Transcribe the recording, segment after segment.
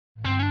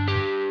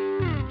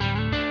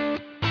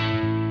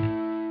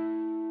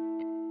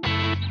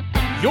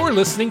You're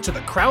listening to the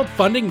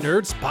Crowdfunding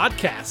Nerds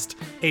Podcast,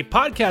 a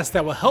podcast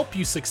that will help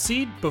you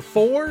succeed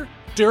before,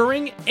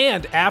 during,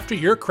 and after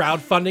your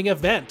crowdfunding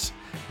event.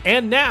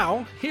 And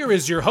now, here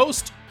is your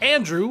host,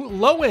 Andrew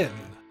Lowen.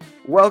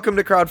 Welcome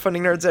to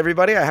Crowdfunding Nerds,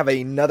 everybody. I have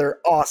another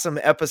awesome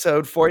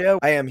episode for you.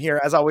 I am here,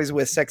 as always,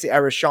 with Sexy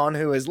Irish Sean,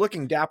 who is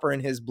looking dapper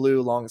in his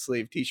blue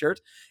long-sleeve t-shirt,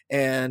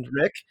 and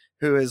Rick,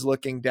 who is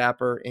looking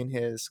dapper in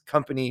his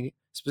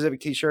company-specific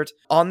t-shirt.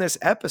 On this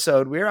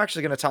episode, we're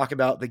actually going to talk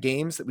about the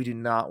games that we do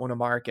not want to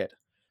market.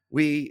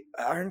 We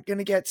aren't going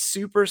to get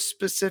super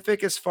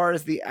specific as far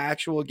as the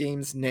actual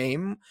game's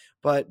name,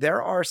 but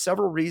there are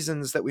several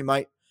reasons that we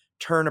might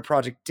turn a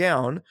project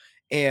down,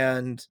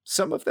 and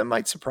some of them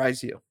might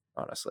surprise you,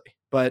 honestly.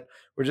 But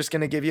we're just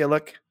going to give you a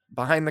look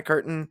behind the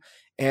curtain,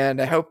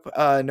 and I hope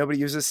nobody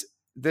uses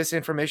this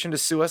information to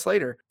sue us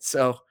later.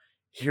 So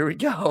here we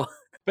go.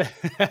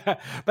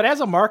 But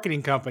as a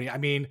marketing company, I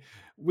mean,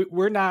 we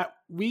want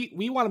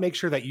to make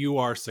sure that you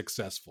are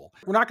successful.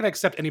 We're not going to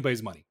accept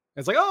anybody's money.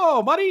 It's like,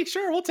 oh, money,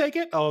 sure, we'll take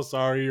it. Oh,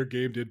 sorry, your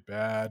game did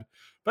bad,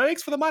 but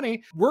thanks for the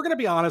money. We're going to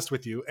be honest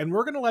with you, and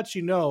we're going to let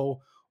you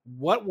know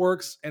what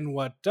works and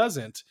what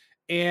doesn't.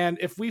 And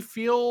if we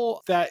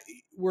feel that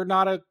we're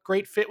not a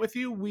great fit with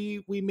you,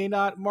 we may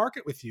not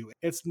market with you.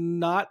 It's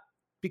not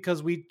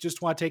because we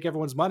just want to take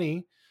everyone's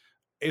money.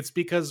 It's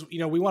because, we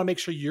want to make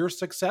sure you're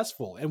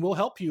successful, and we'll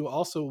help you.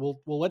 Also,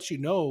 we'll let you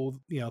know,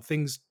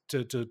 things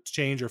to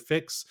change or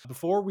fix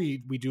before we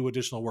do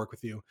additional work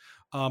with you.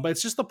 But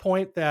it's just the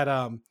point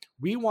that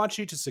we want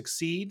you to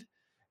succeed.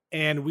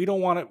 And we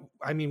don't want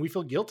to, we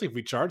feel guilty if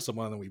we charge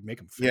someone and we make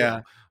them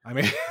fail.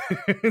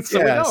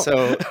 Yeah.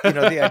 So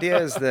the idea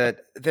is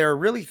that there are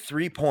really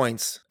 3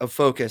 points of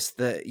focus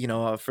that,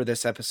 for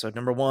this episode.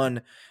 Number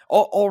one,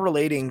 all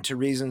relating to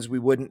reasons we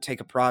wouldn't take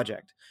a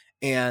project.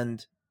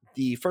 And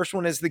the first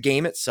one is the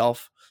game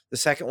itself. The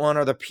second one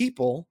are the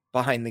people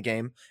behind the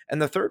game. And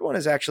the third one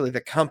is actually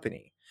the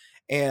company.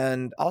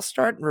 And I'll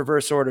start in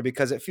reverse order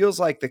because it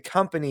feels like the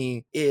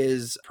company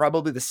is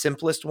probably the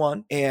simplest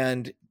one.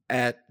 And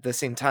at the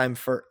same time,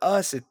 for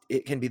us,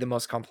 it can be the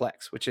most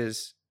complex, which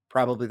is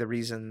probably the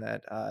reason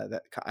that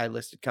I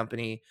listed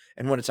company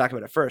and want to talk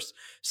about it first.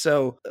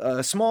 So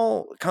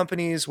small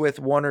companies with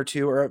one or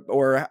two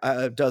or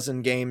a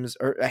dozen games,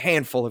 or a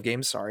handful of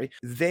games,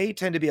 they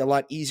tend to be a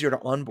lot easier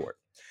to onboard.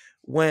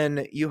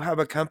 When you have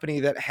a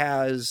company that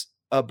has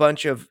a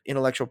bunch of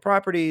intellectual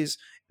properties,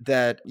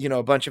 that,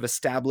 a bunch of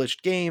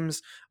established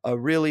games, a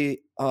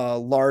really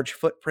large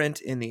footprint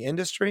in the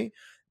industry,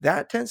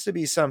 that tends to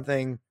be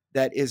something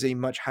that is a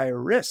much higher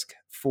risk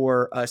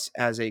for us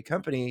as a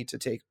company to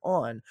take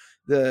on.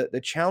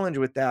 The challenge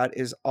with that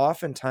is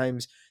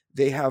oftentimes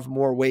they have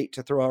more weight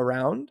to throw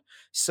around.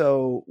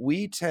 So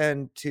we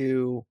tend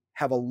to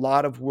have a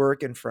lot of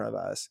work in front of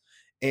us.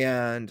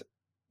 And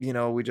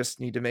we just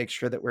need to make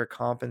sure that we're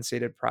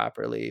compensated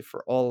properly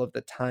for all of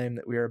the time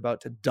that we are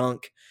about to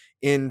dunk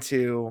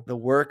into the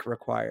work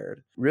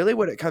required. Really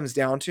what it comes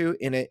down to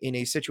in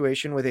a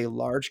situation with a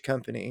large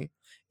company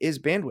is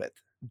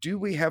bandwidth. Do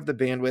we have the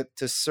bandwidth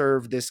to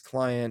serve this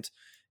client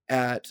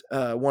at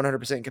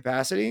 100%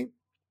 capacity?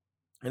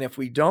 And if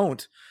we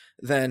don't,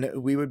 then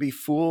we would be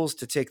fools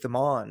to take them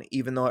on,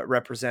 even though it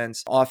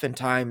represents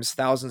oftentimes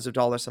thousands of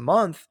dollars a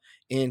month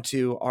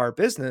into our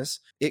business.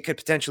 It could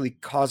potentially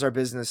cause our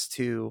business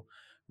to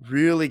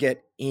really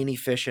get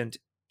inefficient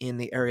in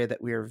the area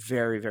that we are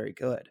very, very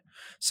good.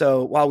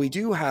 So while we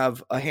do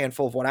have a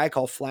handful of what I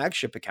call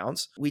flagship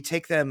accounts, we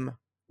take them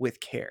with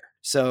care.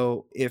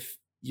 So if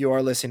you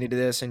are listening to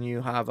this and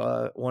you have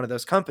one of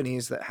those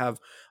companies that have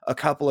a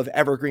couple of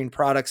evergreen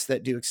products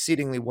that do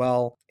exceedingly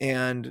well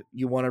and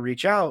you want to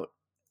reach out,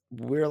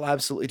 we'll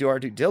absolutely do our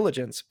due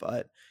diligence,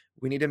 but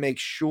we need to make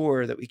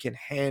sure that we can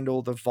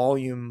handle the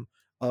volume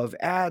of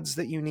ads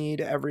that you need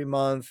every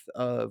month,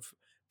 of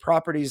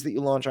properties that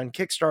you launch on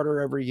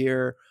Kickstarter every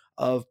year,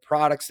 of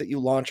products that you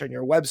launch on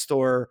your web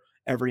store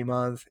every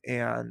month,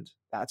 and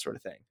that sort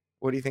of thing.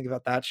 What do you think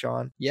about that,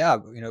 Sean? Yeah,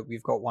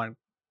 we've got one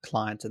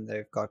client and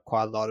they've got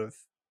quite a lot of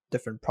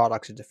different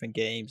products and different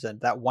games,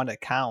 and that one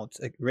account,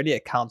 it really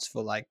accounts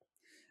for like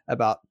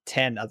about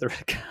 10 other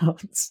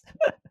accounts.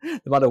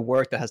 The amount of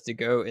work that has to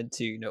go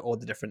into all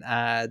the different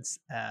ads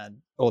and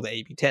all the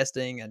A/B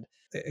testing, and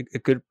a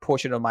good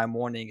portion of my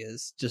morning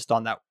is just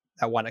on that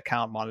one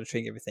account,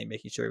 monitoring everything,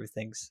 making sure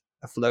everything's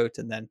afloat,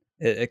 and then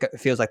it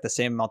feels like the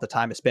same amount of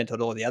time is spent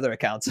on all the other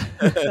accounts.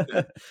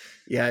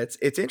 Yeah,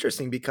 it's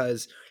interesting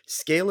because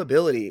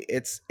scalability,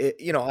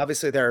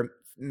 obviously there are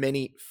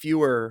many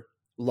fewer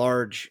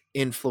large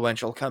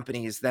influential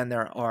companies than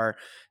there are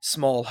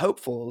small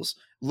hopefuls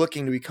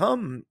looking to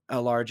become a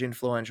large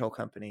influential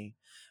company.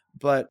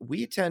 But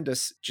we tend to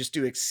just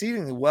do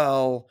exceedingly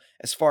well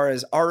as far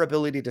as our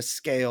ability to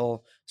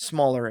scale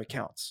smaller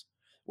accounts.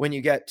 When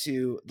you get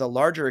to the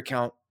larger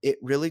account, it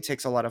really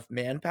takes a lot of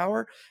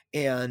manpower.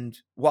 And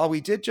while we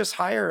did just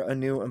hire a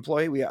new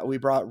employee, we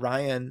brought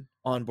Ryan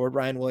on board,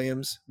 Ryan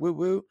Williams,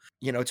 to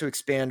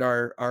expand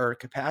our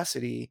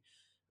capacity.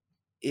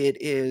 It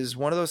is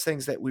one of those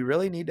things that we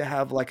really need to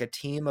have like a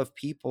team of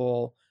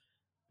people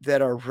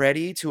that are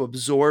ready to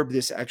absorb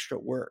this extra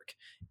work.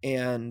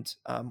 And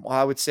well,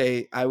 I would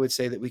say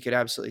that we could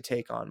absolutely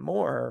take on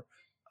more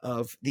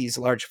of these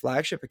large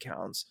flagship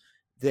accounts.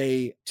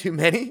 Too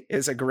many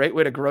is a great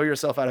way to grow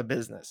yourself out of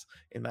business,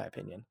 in my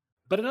opinion.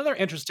 But another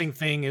interesting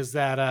thing is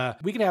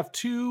that we can have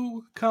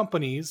two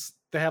companies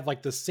that have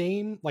like the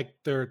same, like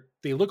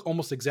they look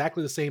almost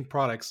exactly the same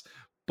products,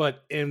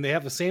 and they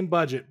have the same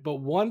budget, but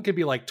one could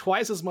be like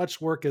twice as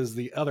much work as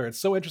the other. It's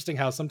so interesting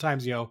how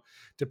sometimes,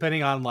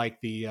 depending on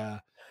like the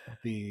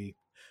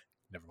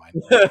never mind.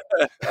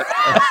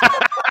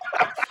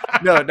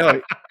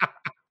 No,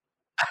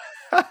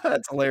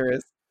 that's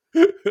hilarious.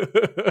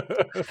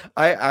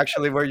 I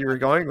actually, where you were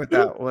going with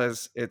that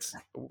was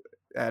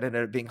that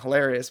ended up being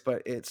hilarious,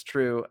 but it's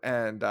true.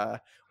 And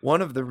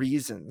one of the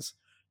reasons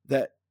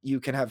that you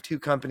can have two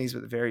companies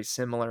with very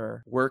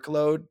similar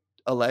workload,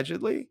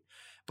 allegedly,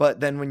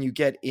 but then when you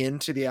get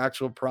into the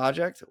actual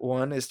project,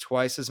 one is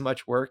twice as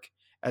much work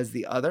as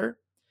the other,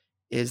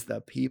 is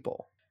the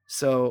people.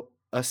 So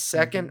a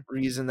second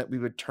reason that we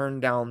would turn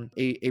down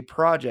a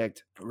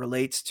project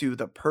relates to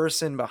the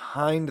person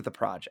behind the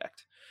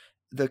project.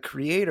 The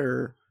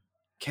creator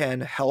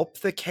can help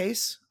the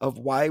case of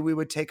why we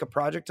would take a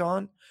project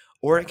on,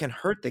 or it can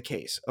hurt the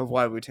case of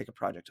why we would take a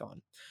project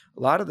on. A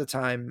lot of the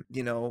time,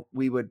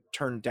 we would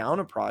turn down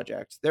a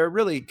project. There are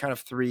really kind of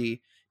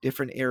three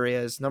different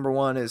areas. Number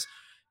one is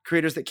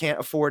creators that can't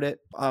afford it.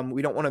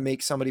 We don't want to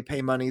make somebody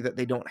pay money that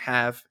they don't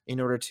have in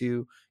order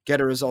to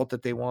get a result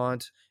that they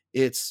want.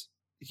 It's,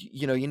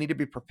 you need to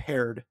be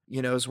prepared,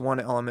 is one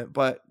element.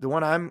 But the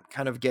one I'm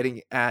kind of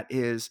getting at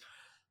is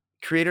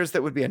creators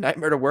that would be a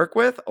nightmare to work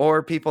with,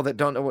 or people that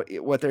don't know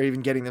what they're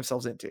even getting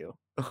themselves into.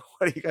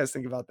 What do you guys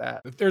think about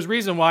that? There's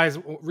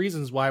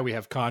reasons why we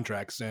have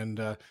contracts, and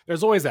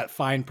there's always that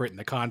fine print in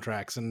the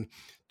contracts, and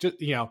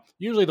just,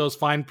 usually those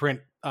fine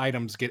print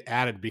items get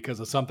added because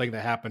of something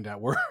that happened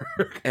at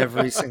work.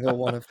 Every single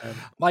one of them.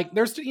 Like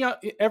there's,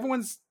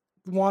 everyone's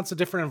wants a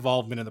different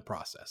involvement in the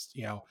process.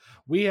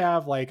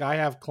 I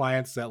have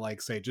clients that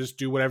like say, just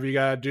do whatever you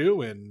gotta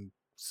do and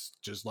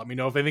just let me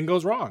know if anything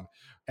goes wrong.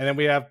 And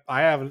then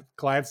I have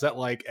clients that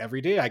like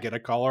every day I get a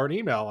call or an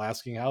email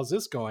asking, how's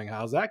this going?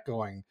 How's that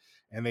going?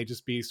 And they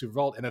just be super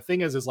involved. And the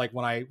thing is like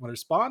when I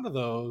respond to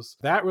those,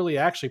 that really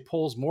actually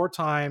pulls more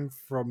time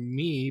from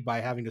me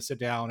by having to sit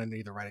down and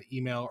either write an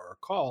email or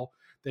a call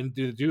than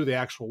to do the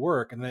actual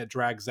work. And then it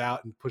drags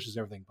out and pushes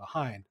everything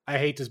behind. I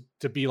hate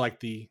to be like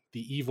the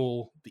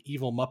evil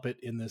Muppet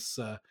in this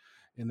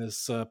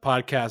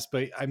podcast,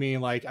 but I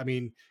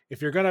mean,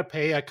 if you're gonna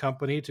pay a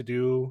company to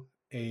do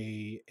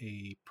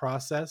a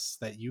process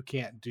that you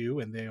can't do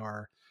and they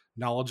are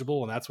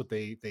knowledgeable and that's what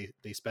they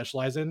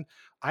specialize in,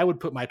 I would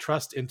put my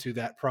trust into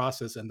that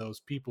process and those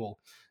people,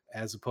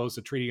 as opposed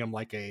to treating them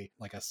like a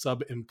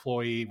sub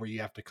employee where you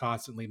have to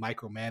constantly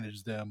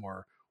micromanage them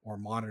or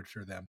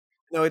monitor them.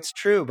 No, it's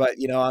true. But,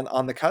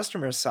 on the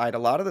customer side, a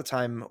lot of the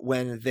time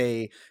when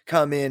they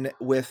come in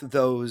with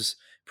those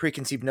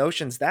preconceived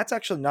notions, that's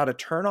actually not a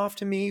turnoff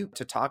to me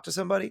to talk to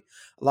somebody.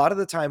 A lot of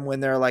the time when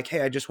they're like,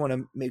 hey, I just want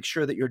to make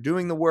sure that you're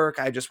doing the work.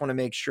 I just want to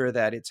make sure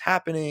that it's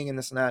happening and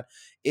this and that.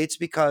 It's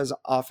because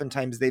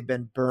oftentimes they've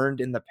been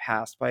burned in the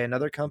past by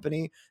another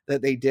company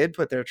that they did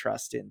put their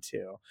trust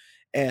into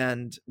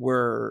and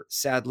were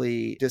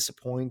sadly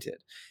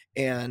disappointed.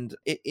 And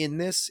in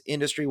this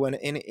industry, when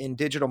in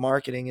digital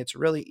marketing, it's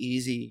really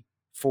easy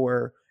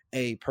for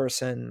a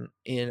person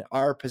in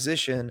our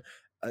position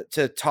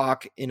to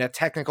talk in a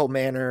technical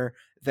manner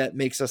that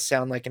makes us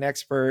sound like an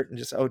expert and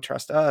just,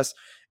 trust us.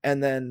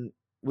 And then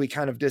we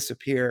kind of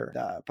disappear,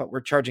 but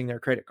we're charging their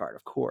credit card,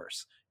 of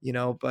course,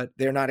 but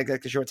they're not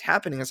exactly sure what's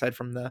happening aside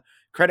from the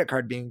credit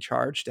card being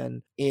charged.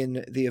 And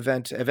in the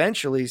event,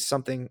 eventually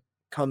something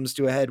comes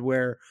to a head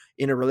where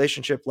in a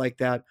relationship like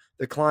that,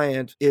 the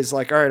client is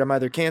like, all right, I'm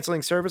either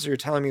canceling service or you're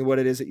telling me what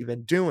it is that you've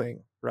been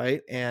doing.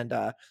 Right. And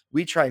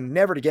we try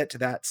never to get to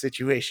that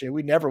situation.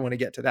 We never want to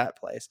get to that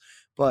place.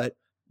 But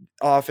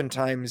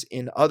oftentimes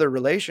in other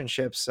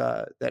relationships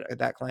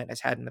that client has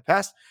had in the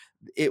past,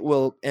 it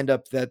will end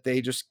up that they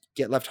just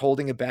get left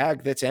holding a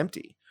bag that's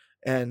empty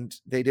and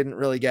they didn't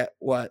really get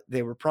what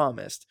they were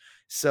promised.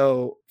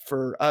 So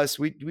for us,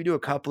 we do a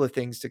couple of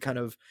things to kind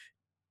of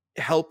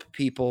help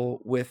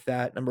people with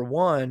that. Number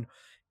one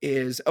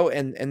is,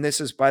 and this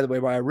is, by the way,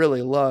 why I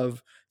really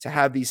love to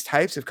have these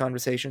types of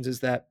conversations, is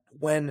that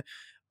when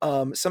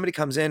somebody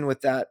comes in with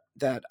that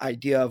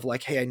idea of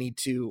like, hey, I need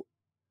to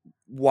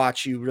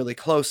watch you really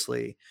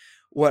closely,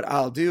 what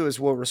I'll do is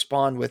we'll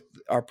respond with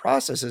our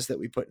processes that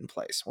we put in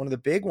place. One of the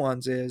big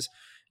ones is,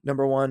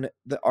 number one,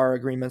 that our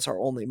agreements are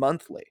only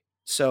monthly.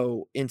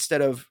 So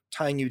instead of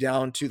tying you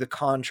down to the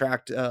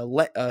contract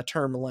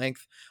term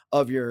length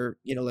of your,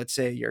 let's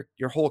say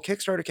your whole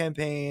Kickstarter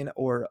campaign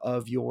or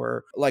of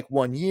your like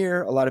 1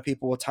 year, a lot of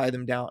people will tie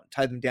them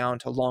down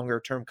to longer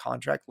term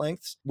contract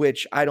lengths,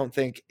 which I don't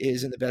think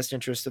is in the best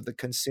interest of the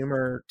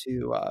consumer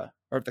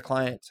or the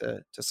client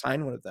to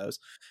sign one of those.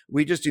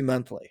 We just do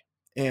monthly,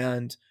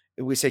 and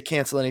we say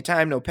cancel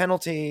anytime, no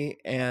penalty,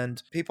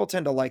 and people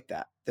tend to like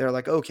that. They're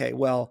like, okay,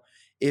 well,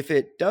 if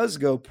it does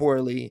go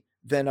poorly,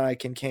 then I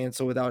can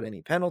cancel without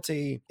any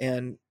penalty,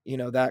 and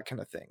that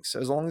kind of thing. So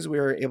as long as we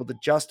are able to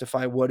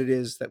justify what it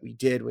is that we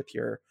did with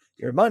your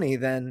money,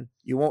 then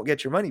you won't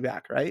get your money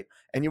back, right?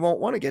 And you won't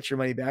want to get your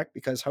money back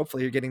because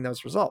hopefully you're getting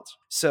those results.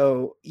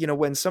 So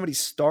when somebody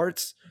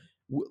starts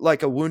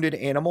like a wounded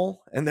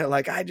animal and they're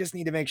like, I just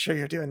need to make sure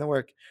you're doing the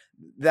work,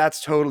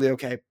 that's totally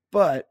okay.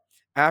 But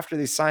after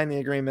they sign the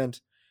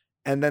agreement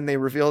and then they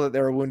reveal that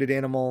they're a wounded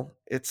animal,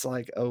 it's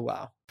like, oh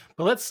wow.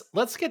 But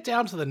let's get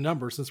down to the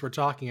numbers since we're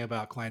talking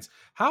about clients.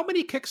 How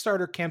many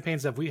Kickstarter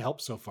campaigns have we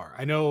helped so far?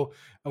 I know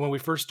when we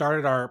first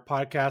started our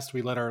podcast,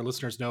 we let our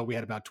listeners know we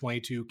had about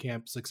 22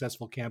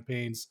 successful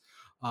campaigns,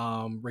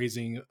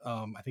 raising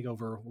I think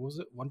over, what was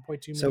it, 1.2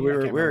 million? So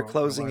we were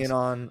closing in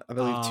on, I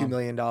believe, $2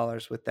 million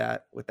with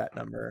that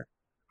number.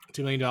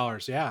 $2 million,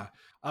 yeah.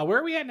 Where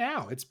are we at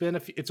now? It's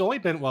only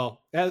been,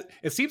 well,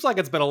 it seems like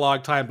it's been a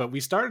long time, but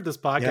we started this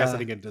podcast, I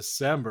think, in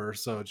December.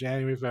 So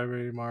January,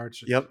 February,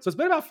 March. Yep. So it's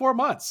been about 4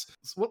 months.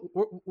 So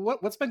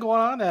what's been going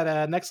on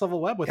at Next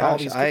Level Web with all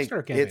these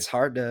Kickstarter campaigns? It's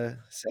hard to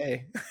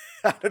say.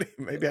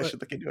 Maybe I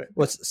should look into it.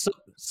 Well,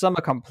 some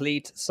are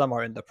complete, some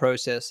are in the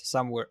process,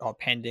 some are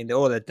pending. They're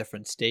all at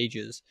different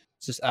stages.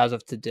 Just as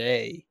of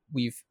today,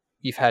 we've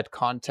had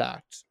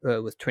contact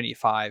with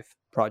 25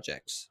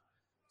 projects.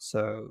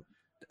 So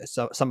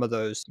some of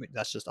those,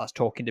 that's just us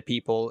talking to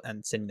people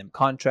and sending them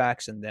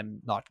contracts and them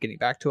not getting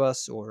back to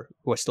us, or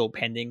we're still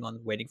pending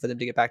on waiting for them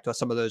to get back to us.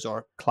 Some of those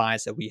are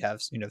clients that we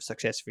have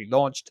successfully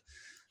launched.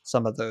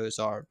 Some of those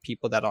are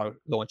people that are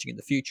launching in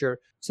the future.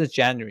 Since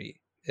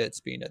January, it's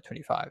been at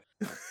 25.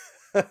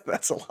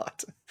 That's a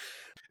lot.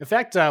 In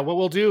fact, what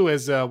we'll do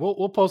is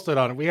we'll post it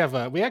on. We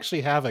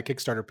actually have a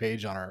Kickstarter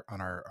page on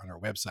our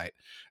website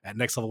at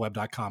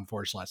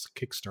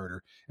nextlevelweb.com/Kickstarter,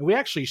 and we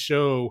actually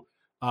show.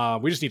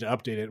 We just need to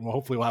update it, and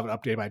hopefully we'll have it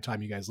updated by the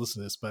time you guys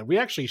listen to this. But we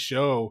actually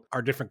show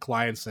our different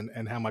clients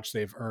and how much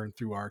they've earned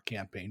through our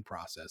campaign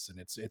process, and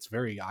it's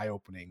very eye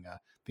opening.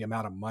 The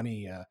amount of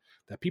money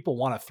that people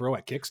want to throw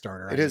at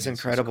Kickstarter. It is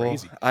incredible.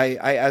 I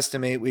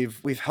estimate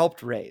we've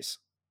helped raise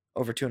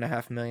over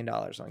 $2.5 million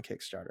on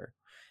Kickstarter.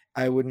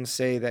 I wouldn't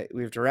say that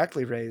we've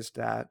directly raised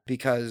that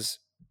because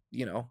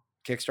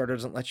Kickstarter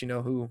doesn't let you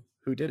know who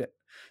did it.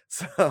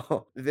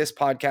 So this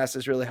podcast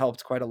has really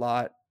helped quite a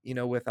lot,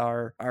 with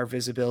our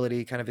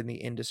visibility kind of in the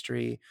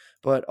industry,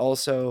 but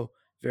also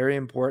very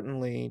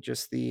importantly,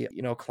 just the,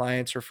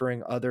 clients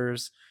referring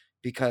others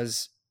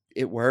because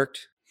it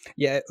worked.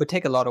 Yeah, it would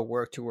take a lot of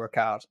work to work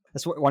out.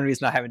 That's one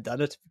reason I haven't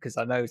done it, because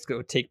I know it's going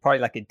to take probably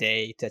like a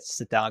day to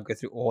sit down and go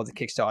through all the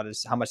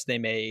Kickstarters, how much they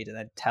made, and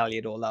then tally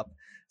it all up.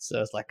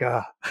 So it's like,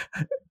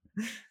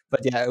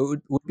 But yeah, it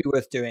would be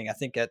worth doing. I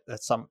think at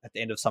the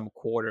end of some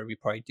quarter, we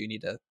probably do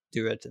need to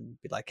do it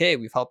and be like, hey,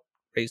 we've helped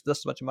raise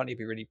this much money. It'd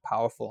be really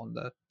powerful on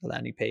the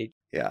landing page.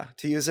 Yeah,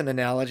 to use an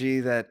analogy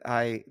that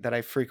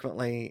I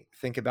frequently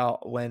think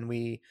about when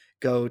we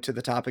go to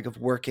the topic of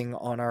working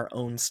on our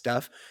own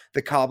stuff,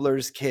 the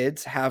cobbler's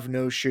kids have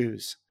no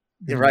shoes,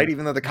 right?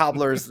 Even though the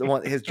cobbler is the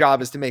one, his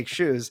job is to make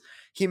shoes.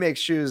 He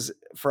makes shoes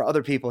for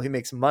other people. He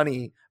makes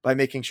money by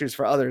making shoes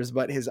for others,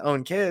 but his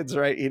own kids,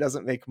 right? He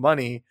doesn't make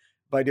money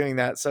by doing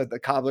that. So the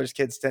cobbler's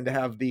kids tend to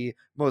have the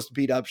most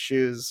beat up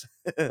shoes.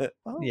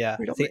 Yeah,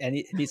 I think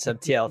it needs some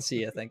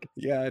TLC, I think.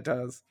 Yeah, it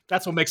does.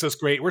 That's what makes us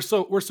great. We're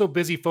so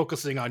busy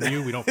focusing on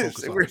you, we don't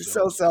focus on we're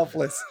ourselves. So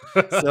selfless.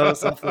 So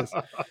selfless.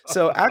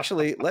 So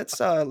actually, let's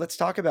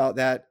talk about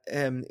that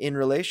in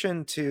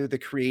relation to the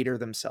creator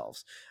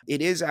themselves.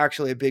 It is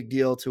actually a big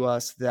deal to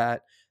us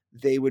that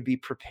they would be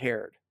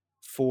prepared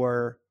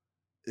for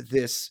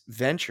this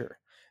venture.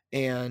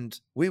 And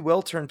we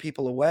will turn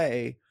people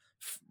away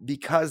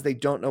because they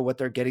don't know what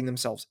they're getting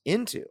themselves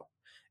into.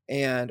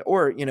 And,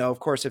 or, of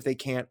course, if they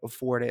can't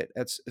afford it,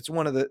 it's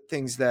one of the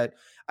things that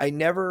I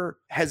never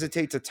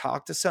hesitate to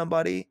talk to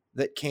somebody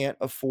that can't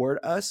afford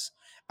us.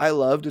 I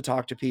love to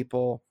talk to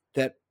people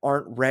that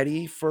aren't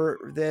ready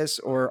for this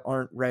or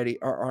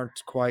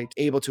aren't quite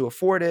able to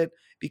afford it,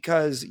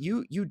 because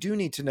you do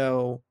need to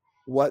know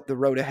what the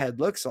road ahead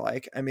looks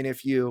like. I mean,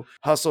 if you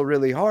hustle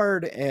really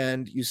hard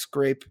and you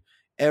scrape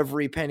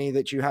every penny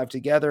that you have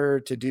together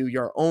to do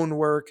your own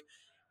work,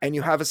 and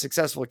you have a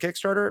successful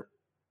Kickstarter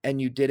and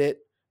you did it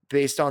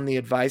based on the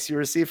advice you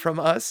received from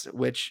us,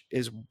 which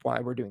is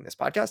why we're doing this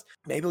podcast,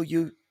 maybe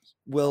you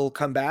will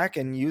come back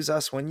and use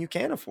us when you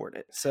can afford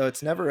it. So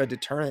it's never a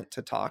deterrent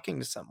to talking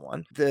to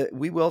someone.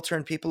 We will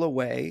turn people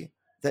away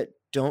that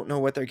don't know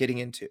what they're getting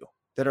into,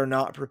 that are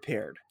not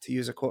prepared. To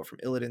use a quote from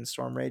Illidan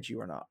Stormrage, you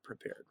are not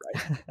prepared,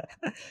 right?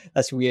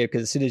 That's weird,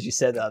 because as soon as you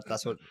said that,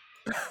 that's what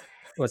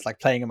was like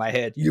playing in my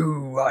head.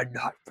 You are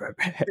not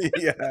prepared.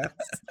 Yeah.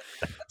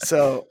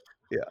 So,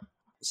 yeah.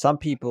 Some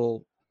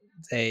people,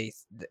 they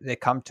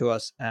come to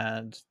us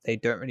and they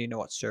don't really know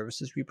what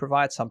services we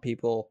provide. Some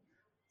people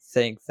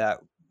think that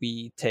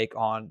we take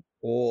on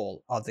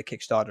all of the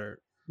Kickstarter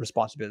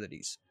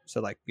responsibilities.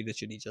 So like we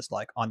literally just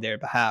like on their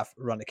behalf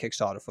run a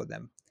Kickstarter for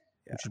them,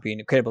 which would be an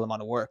incredible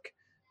amount of work.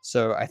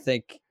 So I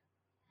think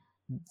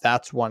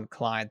that's one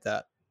client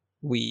that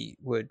we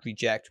would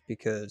reject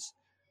because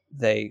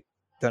they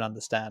don't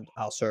understand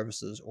our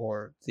services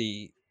or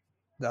the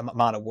the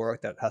amount of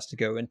work that has to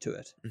go into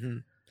it. Mm-hmm.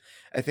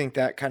 I think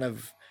that kind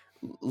of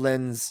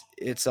lends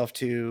itself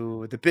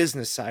to the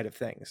business side of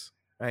things,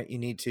 right? You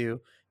need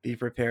to be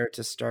prepared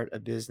to start a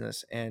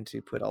business and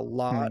to put a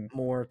lot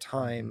more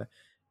time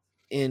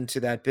into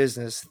that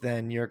business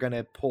than you're going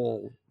to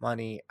pull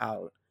money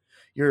out.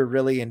 You're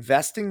really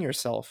investing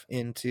yourself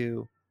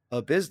into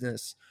a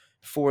business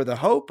for the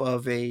hope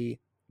of a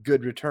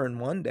good return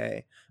one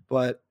day.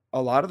 But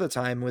a lot of the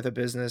time with a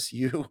business,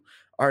 you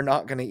are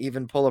not going to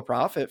even pull a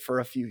profit for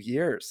a few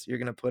years. You're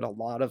going to put a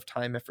lot of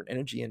time, effort,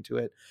 energy into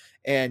it.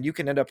 And you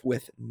can end up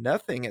with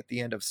nothing at the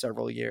end of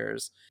several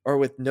years or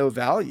with no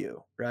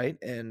value, right?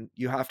 And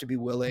you have to be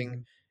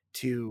willing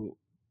to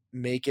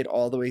make it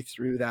all the way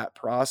through that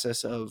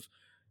process of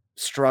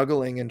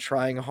struggling and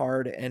trying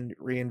hard and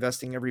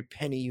reinvesting every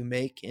penny you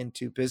make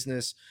into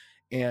business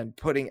and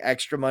putting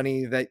extra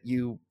money that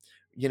you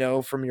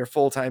know, from your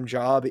full-time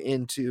job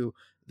into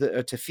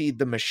the to feed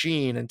the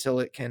machine until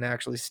it can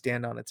actually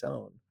stand on its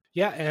own.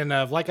 Yeah, and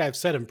like I've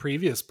said in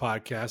previous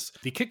podcasts,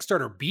 the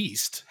Kickstarter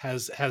beast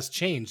has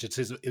changed.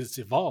 It's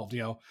evolved. You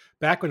know,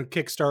 back when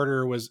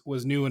Kickstarter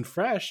was new and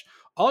fresh,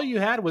 all you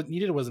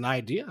needed was an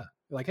idea.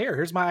 Like, hey,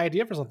 here's my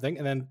idea for something,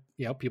 and then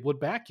people would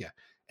back you.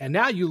 And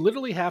now you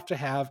literally have to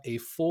have a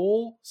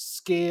full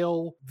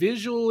scale,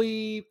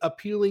 visually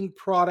appealing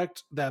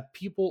product that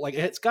people like.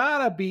 It's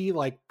gotta be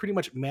like pretty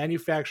much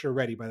manufacturer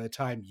ready by the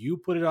time you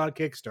put it on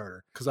Kickstarter,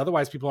 because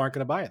otherwise people aren't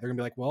going to buy it. They're gonna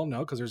be like, well, no,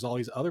 because there's all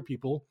these other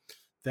people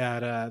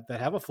that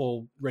have a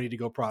full ready to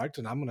go product,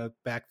 and I'm going to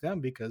back them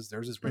because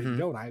theirs is ready to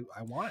go, and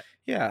I want it.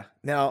 Yeah.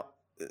 Now,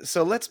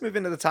 so let's move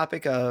into the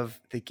topic of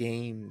the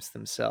games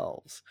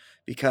themselves,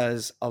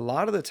 because a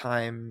lot of the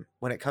time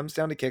when it comes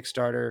down to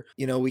Kickstarter,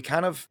 we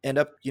kind of end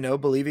up,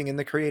 believing in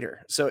the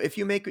creator. So if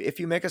you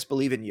make us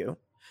believe in you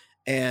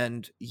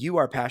and you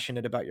are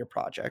passionate about your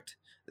project,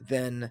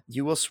 then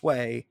you will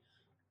sway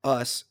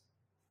us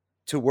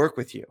to work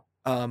with you.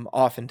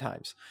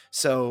 Oftentimes.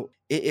 So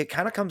it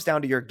kind of comes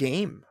down to your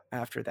game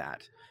after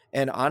that.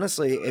 And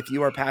honestly, if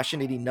you are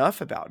passionate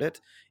enough about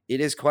it, it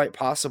is quite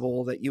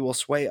possible that you will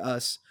sway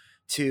us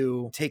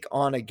to take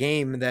on a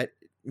game that,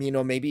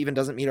 maybe even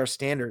doesn't meet our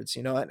standards,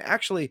 and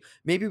actually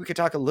maybe we could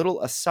talk a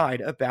little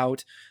aside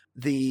about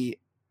the,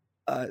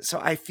 so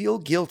I feel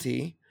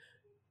guilty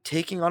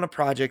taking on a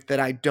project that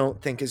I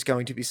don't think is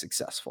going to be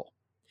successful.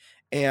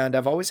 And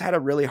I've always had a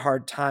really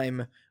hard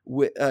time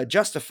with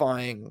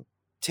justifying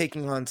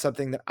taking on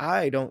something that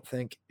I don't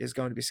think is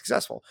going to be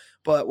successful.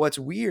 But what's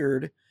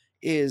weird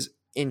is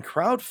in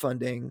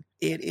crowdfunding,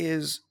 it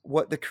is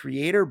what the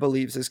creator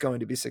believes is going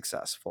to be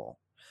successful.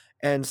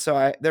 And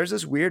so there's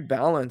this weird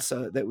balance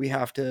that we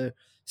have to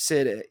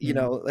sit,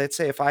 let's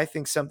say if I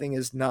think something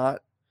is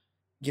not,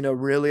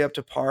 really up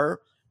to par,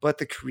 but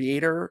the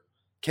creator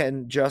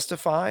can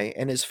justify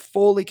and is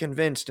fully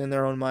convinced in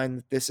their own mind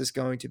that this is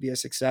going to be a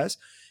success,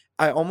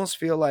 I almost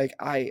feel like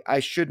I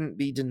shouldn't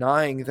be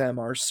denying them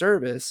our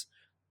service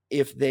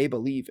if they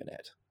believe in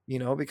it,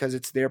 because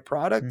it's their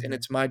product and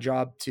it's my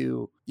job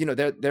to,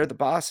 they're the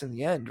boss in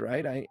the end,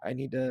 right? I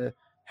need to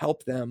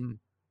help them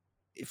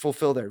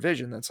fulfill their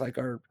vision. That's like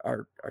our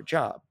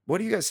job. What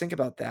do you guys think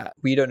about that?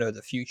 We don't know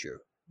the future.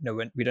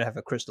 When we don't have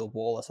a crystal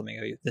ball or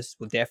something, this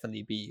will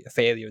definitely be a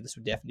failure. This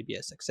will definitely be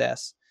a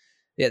success.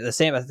 Yeah,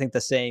 I think the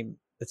same,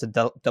 it's a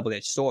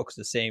double-edged sword, because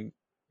the same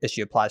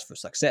issue applies for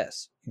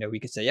success. We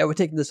could say, yeah, we're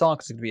taking this on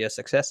because it's going to be a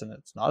success, and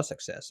it's not a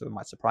success, so it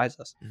might surprise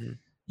us.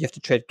 You have to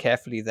tread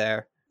carefully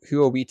there.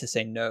 Who are we to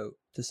say no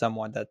to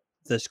someone that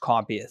this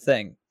can't be a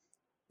thing?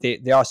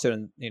 There are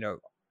certain,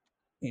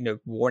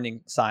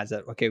 warning signs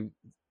that, okay,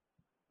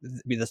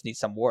 we just need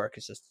some work.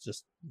 It's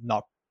just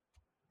not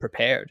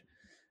prepared.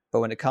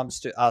 But when it comes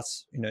to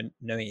us,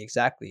 knowing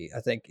exactly,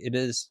 I think it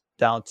is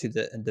down to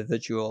the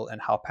individual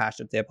and how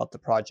passionate they're about the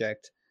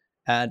project,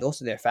 and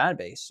also their fan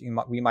base.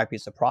 We might be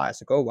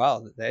surprised, like, oh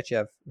wow, they actually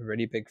have a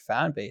really big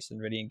fan base and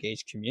really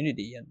engaged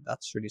community, and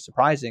that's really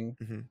surprising.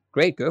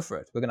 Great, go for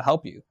it. We're going to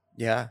help you.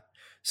 Yeah.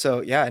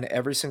 So yeah, and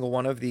every single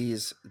one of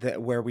these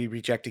where we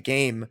reject a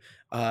game,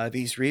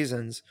 these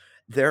reasons,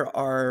 there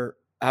are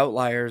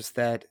outliers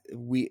that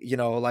we,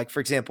 like for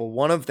example,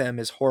 one of them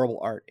is horrible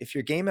art. If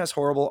your game has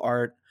horrible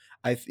art,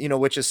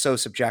 which is so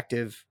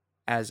subjective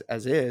as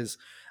is,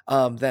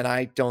 then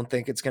I don't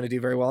think it's going to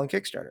do very well on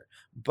Kickstarter.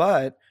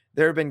 But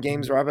there have been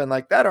games where I've been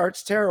like, that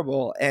art's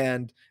terrible,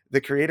 and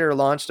the creator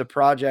launched a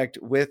project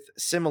with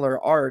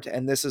similar art,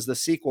 and this is the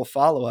sequel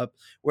follow-up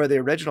where the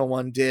original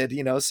one did,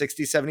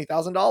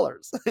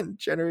 $60,000-$70,000 and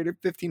generated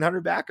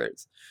 1,500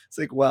 backers. It's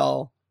like,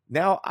 well,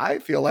 now I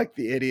feel like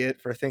the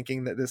idiot for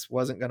thinking that this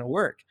wasn't going to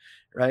work,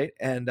 right?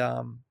 And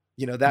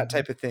that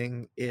type of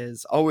thing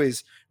is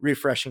always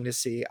refreshing to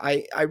see.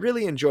 I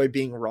really enjoy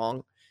being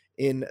wrong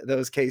in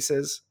those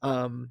cases,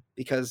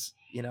 because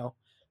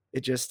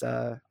it just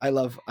I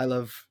love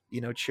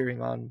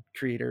cheering on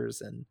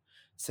creators and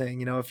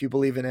saying, if you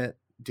believe in it,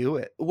 do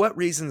it. What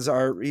reasons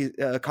are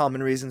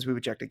common reasons we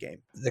reject a game?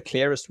 The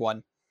clearest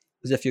one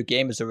is if your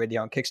game is already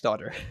on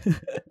Kickstarter.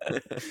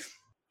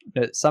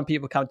 Some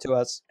people come to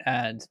us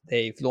and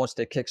they've launched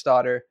their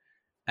Kickstarter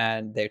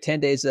and they're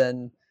 10 days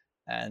in,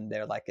 and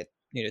they're like at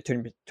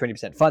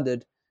 20%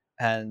 funded,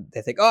 and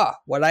they think, oh,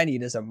 what I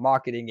need is a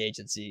marketing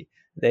agency.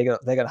 They're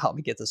gonna help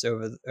me get this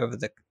over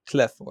the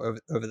cliff or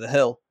over the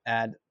hill.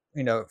 And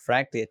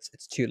frankly,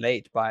 it's too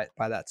late by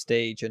that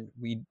stage, and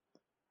we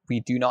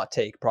do not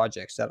take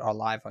projects that are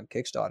live on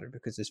Kickstarter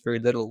because there's very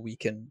little we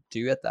can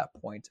do at that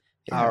point.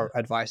 Yeah. Our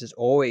advice is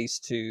always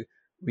to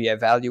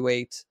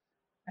reevaluate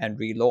and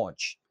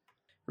relaunch.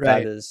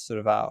 Right. That is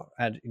sort of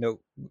and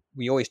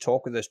we always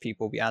talk with those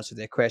people, we answer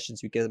their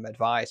questions, we give them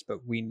advice,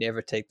 but we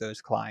never take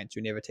those clients,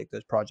 we never take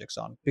those projects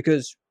on,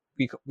 because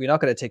we're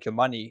not going to take your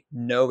money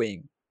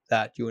knowing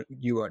that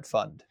you won't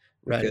fund.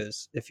 Right.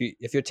 Because if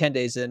you're 10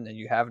 days in and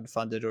you haven't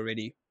funded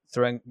already,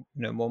 throwing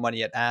more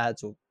money at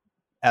ads or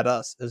at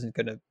us isn't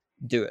going to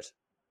do it.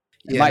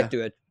 It might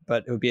do it,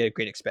 but it would be a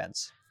great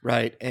expense.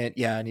 Right.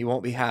 And you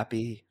won't be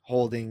happy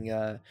holding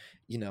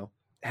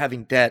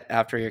having debt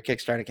after your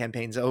Kickstarter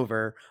campaign's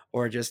over,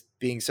 or just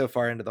being so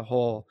far into the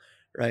hole.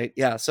 Right.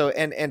 Yeah. So,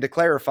 and to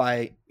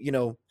clarify,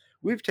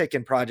 we've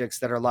taken projects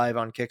that are live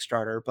on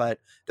Kickstarter, but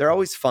they're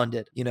always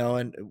funded,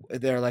 and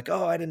they're like,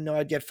 oh, I didn't know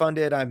I'd get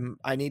funded.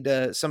 I need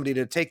somebody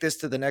to take this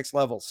to the next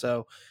level.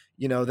 So,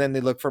 then they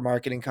look for a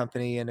marketing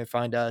company and they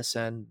find us,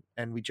 and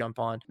we jump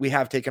on. We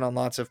have taken on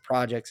lots of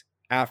projects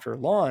after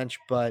launch,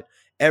 but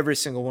every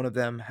single one of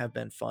them have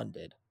been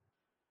funded.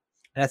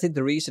 And I think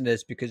the reason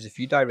is because if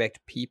you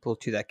direct people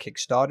to that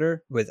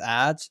Kickstarter with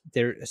ads,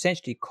 they're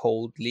essentially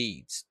cold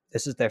leads.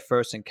 This is their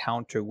first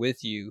encounter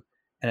with you,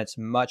 and it's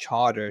much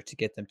harder to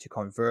get them to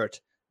convert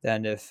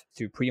than if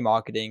through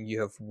pre-marketing you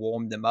have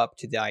warmed them up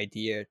to the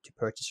idea to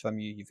purchase from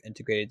you, you've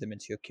integrated them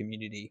into your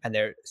community, and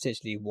they're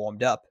essentially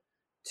warmed up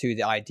to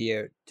the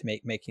idea to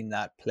making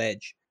that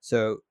pledge.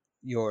 So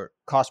your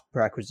cost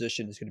per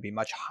acquisition is going to be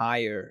much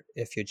higher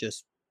if you're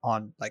just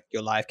on like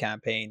your live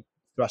campaign,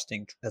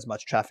 thrusting as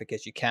much traffic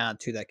as you can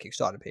to that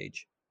Kickstarter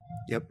page.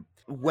 Yep.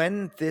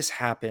 When this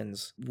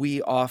happens,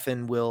 we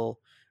often will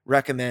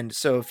recommend,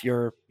 so if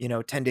you're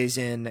 10 days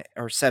in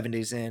or 7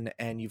 days in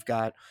and you've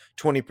got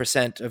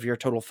 20% of your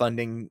total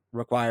funding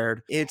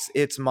required,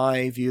 it's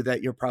my view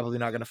that you're probably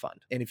not going to fund.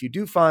 And if you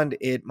do fund,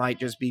 it might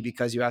just be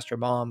because you asked your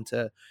mom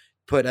to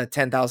put a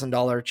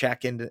 $10,000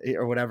 check into,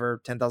 or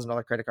whatever,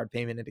 $10,000 credit card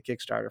payment into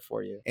Kickstarter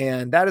for you.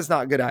 And that is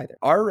not good either.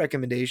 Our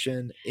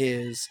recommendation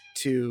is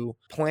to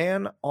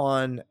plan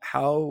on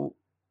how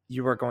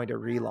you are going to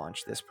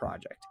relaunch this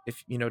project.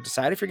 If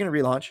decide if you're going to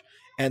relaunch,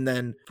 and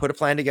then put a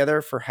plan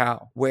together for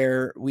how.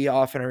 Where we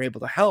often are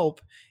able to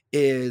help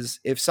is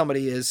if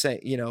somebody is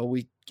saying,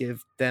 we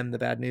give them the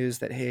bad news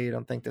that, hey, I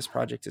don't think this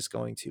project is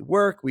going to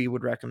work. We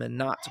would recommend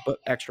not to put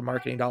extra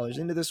marketing dollars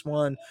into this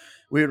one.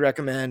 We would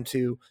recommend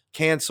to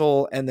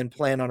cancel and then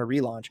plan on a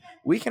relaunch.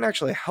 We can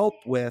actually help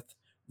with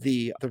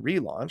the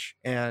relaunch.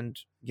 And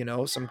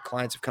some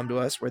clients have come to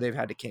us where they've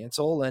had to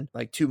cancel and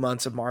like 2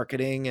 months of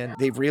marketing, and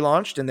they've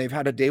relaunched and they've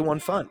had a day one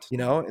fund,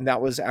 and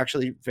that was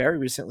actually very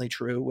recently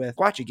true with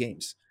Squatchy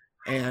Games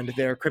and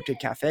their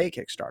Cryptid Cafe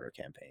Kickstarter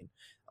campaign.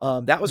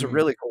 That was a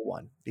really cool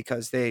one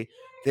because they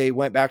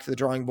went back to the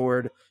drawing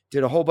board,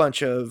 did a whole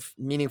bunch of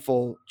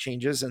meaningful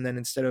changes, and then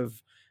instead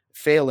of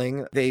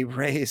failing, they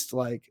raised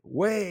like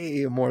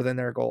way more than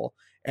their goal.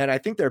 And I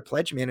think their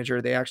pledge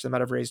manager, they actually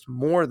might have raised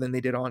more than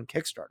they did on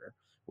Kickstarter,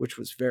 which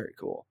was very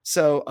cool.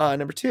 So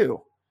number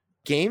 2,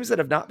 games that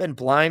have not been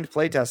blind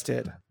play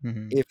tested.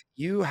 Mm-hmm. If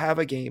you have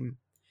a game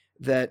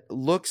that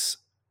looks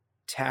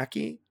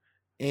tacky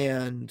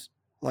and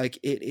like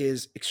it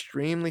is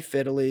extremely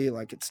fiddly,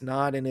 like it's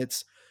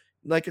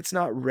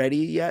not ready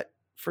yet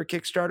for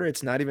Kickstarter,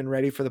 it's not even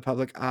ready for the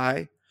public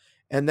eye,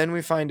 and then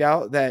we find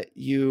out that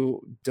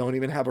you don't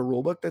even have a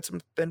rulebook that's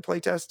been play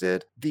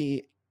tested,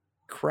 the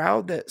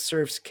crowd that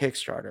serves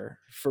Kickstarter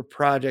for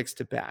projects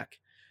to back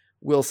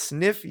will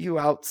sniff you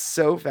out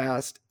so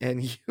fast,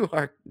 and you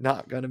are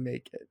not going to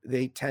make it.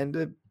 They tend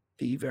to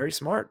be very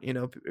smart.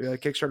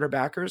 Kickstarter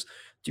backers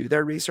do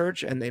their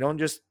research, and they don't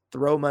just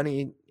throw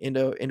money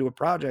into a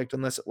project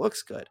unless it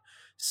looks good.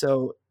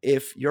 So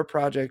if your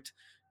project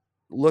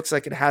looks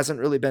like it hasn't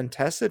really been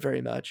tested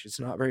very much, it's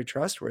not very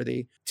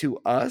trustworthy to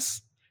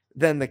us,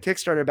 then the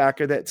Kickstarter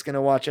backer that's going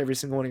to watch every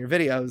single one of your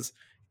videos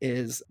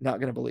is not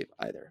going to believe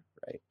either,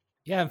 right?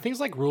 Yeah, and things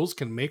like rules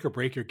can make or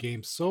break your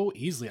game so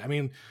easily. I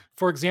mean,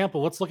 for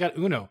example, let's look at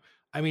Uno.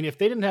 I mean, if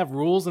they didn't have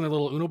rules in a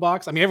little Uno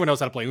box, I mean, everyone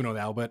knows how to play Uno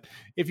now, but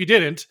if you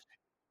didn't,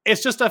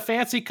 it's just a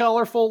fancy,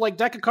 colorful like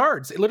deck of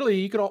cards. It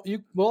literally, a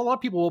lot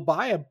of people will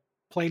buy a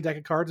plain deck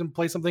of cards and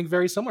play something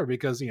very similar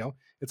because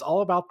it's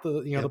all about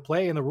the the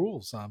play and the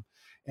rules.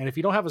 And if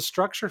you don't have a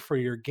structure for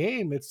your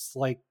game, it's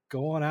like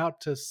going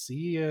out to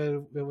sea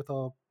with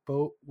a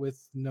boat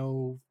with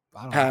no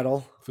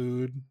paddle,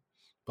 food,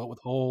 boat with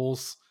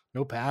holes,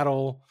 no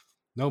paddle,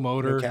 no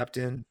motor, no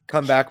captain.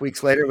 Come back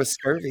weeks later with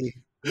scurvy.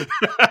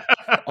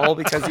 All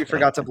because you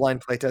forgot to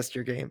blind playtest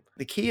your game.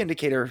 The key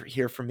indicator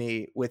here for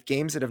me with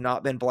games that have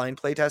not been blind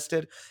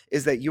playtested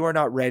is that you are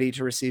not ready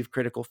to receive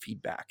critical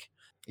feedback.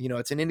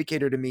 It's an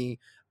indicator to me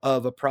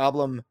of a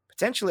problem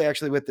potentially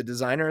actually with the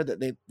designer,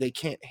 that they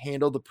can't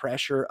handle the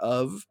pressure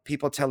of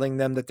people telling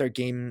them that their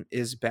game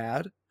is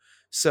bad.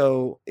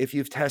 So if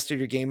you've tested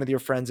your game with your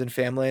friends and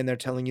family and they're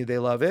telling you they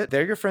love it,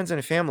 they're your friends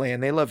and family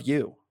and they love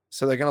you.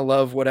 So they're going to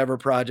love whatever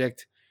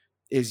project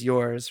is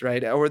yours,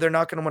 right? Or they're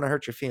not going to want to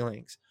hurt your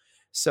feelings.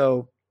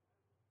 So,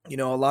 a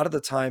lot of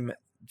the time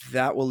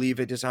that will leave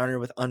a designer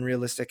with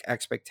unrealistic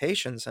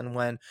expectations. And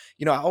when,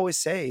 I always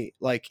say,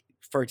 like,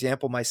 for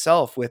example,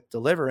 myself with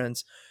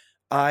Deliverance,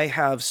 I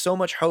have so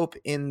much hope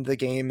in the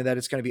game that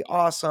it's going to be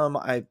awesome.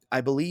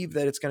 I believe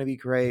that it's going to be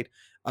great.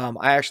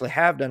 I actually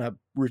have done a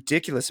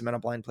ridiculous amount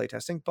of blind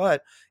playtesting,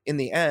 but in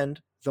the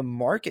end, the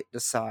market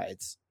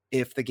decides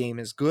if the game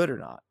is good or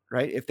not,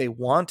 right? If they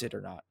want it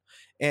or not.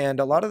 And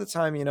a lot of the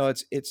time,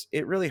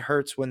 it really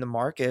hurts when the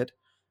market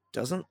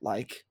doesn't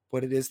like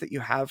what it is that you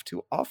have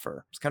to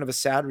offer. It's kind of a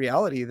sad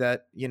reality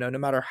that, no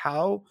matter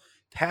how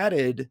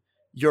padded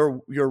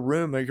your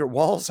room or your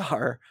walls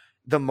are,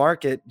 the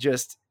market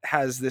just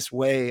has this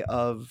way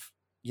of,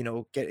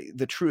 getting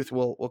the truth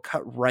will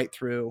cut right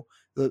through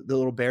the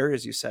little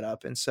barriers you set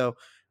up. And so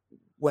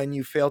when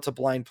you fail to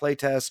blind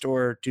playtest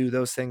or do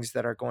those things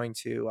that are going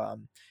to,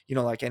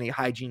 like any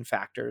hygiene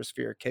factors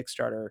for your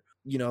Kickstarter,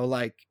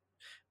 like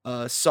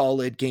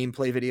solid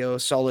gameplay video,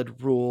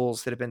 solid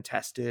rules that have been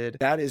tested,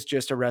 that is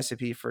just a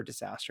recipe for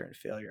disaster and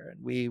failure.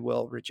 And we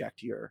will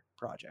reject your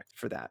project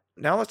for that.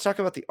 Now let's talk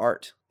about the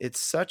art. It's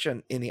such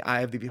an in the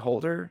eye of the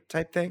beholder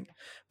type thing,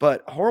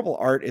 but horrible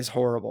art is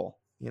horrible.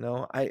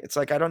 It's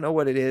like, I don't know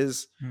what it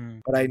is,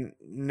 but I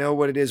know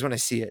what it is when I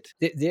see it.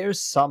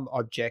 There's some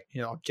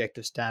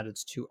objective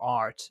standards to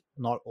art.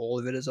 Not all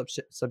of it is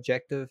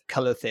subjective.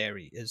 Color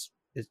theory is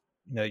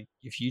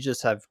if you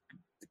just have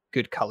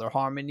good color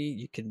harmony,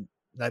 you can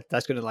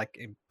that's going to like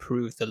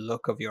improve the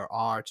look of your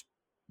art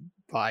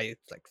by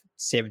like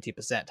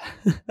 70%.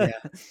 Yeah.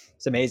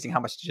 It's amazing how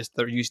much just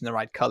they're using the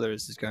right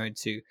colors is going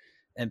to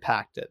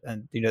impact it.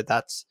 And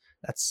that's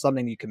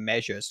something you can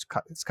measure. It's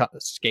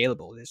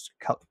scalable. There's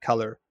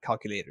color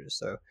calculators,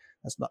 so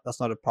that's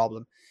not a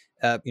problem.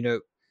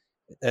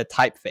 A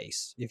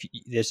typeface.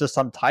 There's just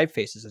some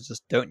typefaces that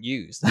just don't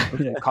use.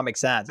 Comic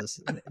Sans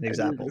is an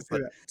example,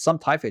 but some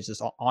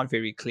typefaces aren't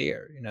very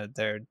clear.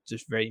 They're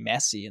just very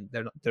messy, and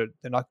they're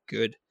not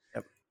good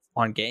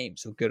on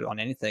games or good on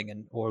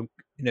anything, or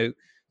they're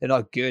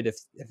not good if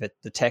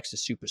the text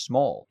is super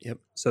small.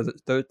 So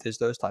there's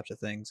those types of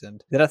things,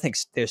 and then I think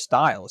there's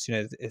styles.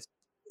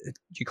 If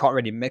you can't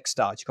really mix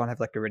styles, you can't have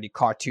like a really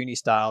cartoony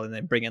style and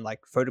then bring in like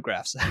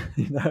photographs.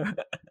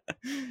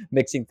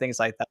 Mixing things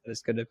like that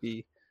is going to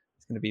be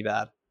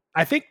bad.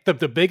 I think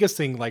the biggest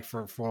thing, like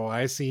for what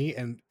I see,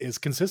 and is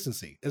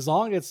consistency. As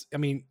long as it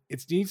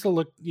needs to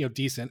look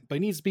decent, but it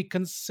needs to be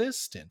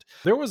consistent.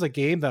 There was a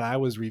game that I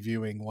was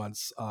reviewing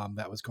once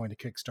that was going to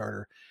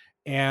Kickstarter,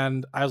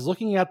 and I was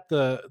looking at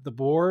the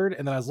board,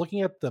 and then I was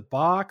looking at the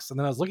box, and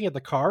then I was looking at the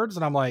cards,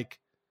 and I'm like,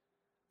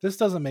 this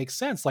doesn't make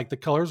sense. Like the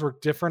colors were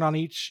different on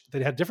each.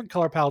 They had different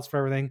color palettes for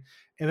everything,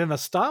 and then the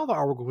style of the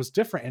artwork was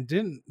different and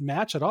didn't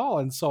match at all.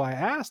 And so I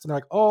asked, and they're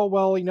like, oh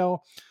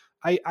well,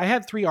 I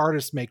had 3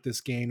 artists make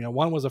this game.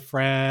 One was a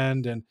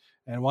friend and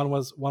one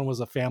was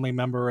a family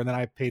member, and then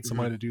I paid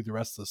someone to do the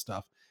rest of the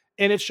stuff.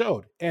 And it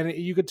showed. And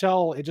you could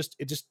tell it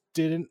just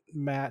didn't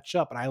match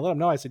up. And I let them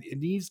know, I said, it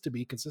needs to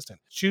be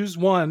consistent. Choose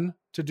one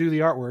to do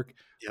the artwork,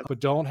 but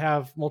don't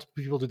have multiple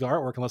people do the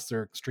artwork unless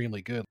they're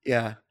extremely good.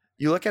 Yeah.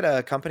 You look at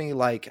a company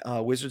like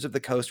Wizards of the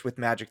Coast with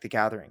Magic the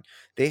Gathering.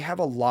 They have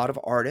a lot of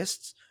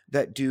artists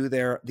that do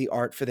the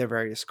art for their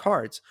various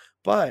cards,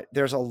 but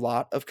there's a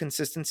lot of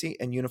consistency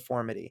and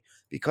uniformity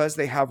because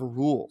they have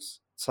rules.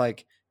 It's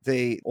like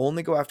they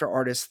only go after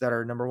artists that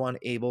are, number one,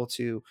 able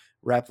to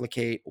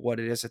replicate what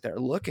it is that they're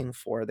looking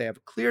for. They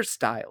have clear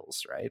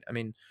styles, right? I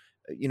mean,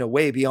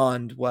 way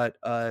beyond what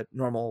a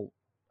normal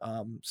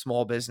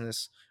small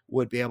business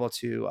would be able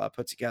to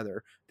put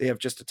together. They have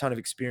just a ton of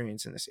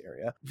experience in this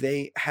area.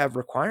 They have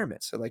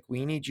requirements. So like,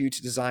 we need you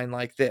to design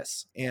like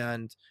this.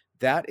 And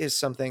that is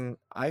something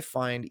I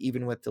find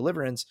even with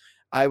Deliverance,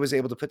 I was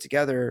able to put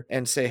together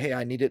and say, hey,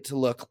 I need it to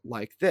look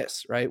like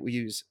this, right? We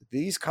use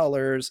these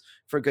colors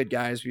for good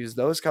guys. We use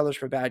those colors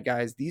for bad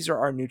guys. These are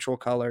our neutral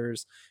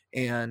colors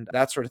and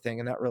that sort of thing.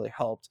 And that really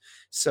helped.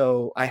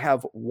 So I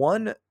have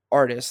one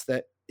artist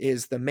that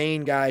is the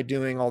main guy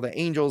doing all the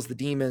angels, the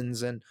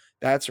demons, and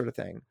that sort of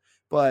thing.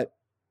 But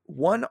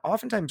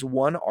oftentimes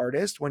one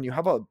artist, when you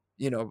have a,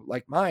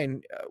 like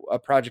mine, a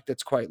project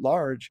that's quite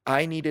large,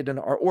 I needed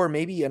or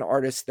maybe an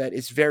artist that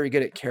is very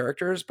good at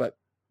characters, but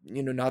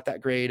not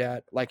that great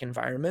at like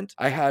environment.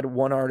 I had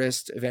one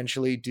artist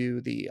eventually do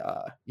the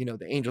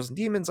the angels and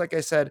demons, like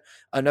I said,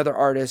 another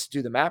artist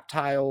do the map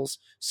tiles,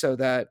 so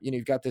that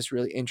you've got this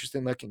really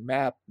interesting looking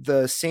map.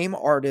 The same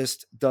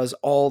artist does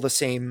all the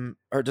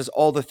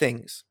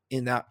things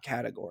in that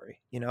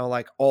category,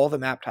 like all the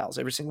map tiles,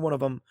 every single one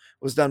of them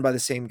was done by the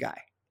same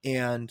guy,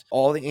 and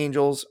all the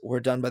angels were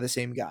done by the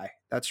same guy.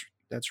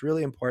 That's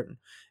really important.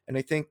 And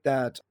I think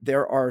that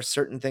there are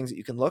certain things that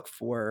you can look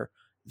for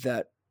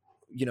that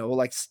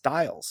like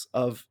styles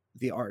of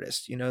the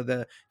artist,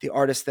 the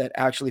artist that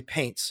actually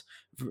paints,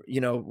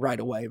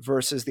 right away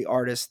versus the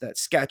artist that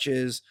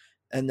sketches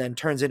and then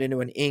turns it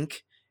into an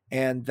ink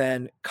and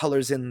then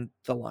colors in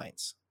the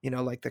lines,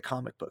 like the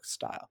comic book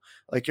style.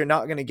 Like you're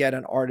not going to get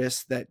an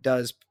artist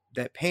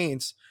that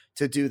paints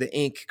to do the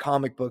ink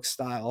comic book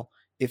style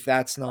if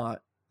that's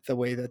not the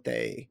way that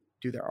they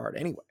do their art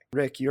anyway.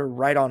 Rick, you're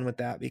right on with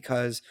that,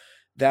 because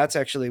that's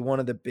actually one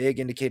of the big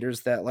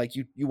indicators that like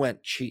you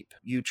went cheap.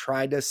 You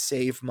tried to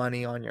save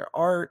money on your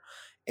art,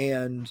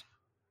 and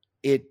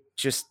it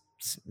just,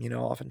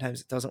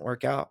 oftentimes it doesn't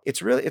work out.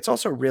 It's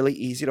also really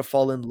easy to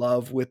fall in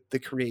love with the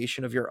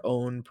creation of your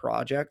own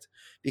project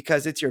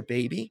because it's your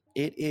baby.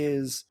 It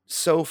is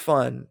so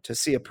fun to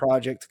see a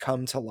project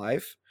come to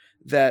life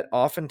that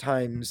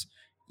oftentimes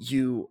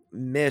you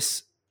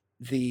miss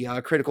the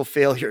critical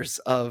failures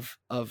of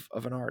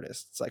an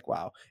artist. It's like,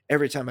 wow,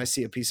 every time I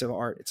see a piece of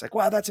art, it's like,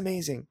 wow, that's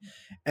amazing.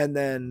 And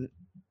then,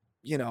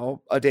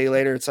 a day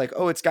later, it's like,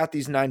 oh, it's got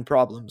these 9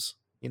 problems,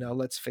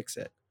 let's fix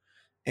it.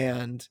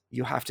 And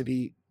you have to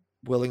be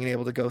willing and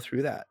able to go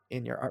through that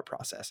in your art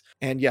process.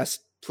 And yes,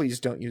 please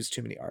don't use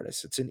too many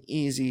artists. It's an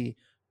easy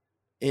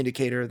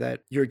indicator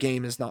that your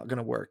game is not going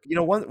to work.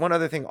 One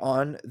other thing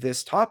on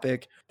this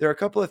topic, there are a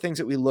couple of things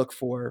that we look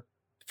for.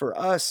 For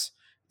us,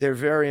 they're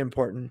very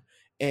important.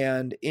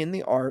 And in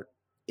the art,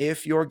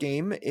 if your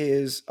game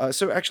is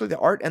so actually the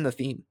art and the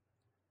theme.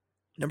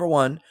 Number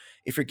one,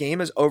 if your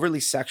game is overly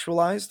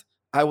sexualized,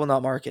 I will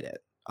not market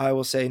it. I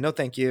will say, no,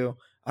 thank you.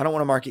 I don't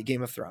want to market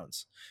Game of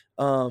Thrones.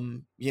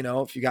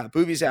 If you got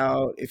boobies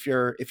out, if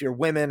your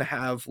women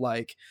have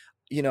like,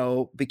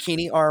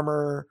 bikini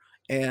armor,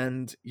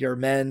 and your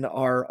men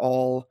are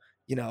all,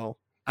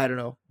 I don't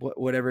know,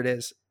 whatever it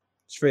is.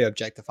 It's very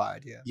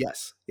objectified. Yeah.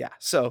 Yes. Yeah.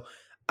 So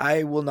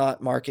I will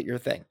not market your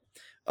thing.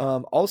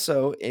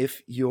 Also,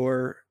 if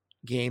your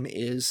game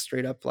is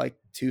straight up like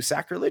too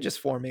sacrilegious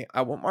for me,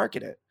 I won't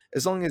market it.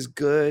 As long as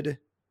good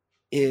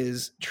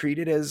is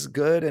treated as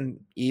good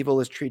and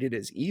evil is treated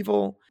as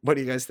evil. What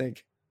do you guys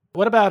think?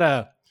 What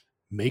about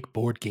make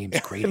board games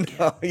great again?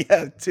 No,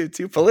 yeah,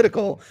 too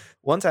political.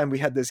 One time we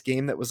had this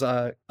game that was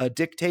a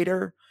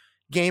dictator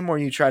game where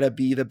you try to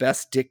be the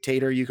best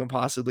dictator you can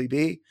possibly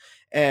be.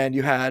 And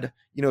you had,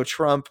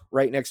 Trump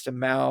right next to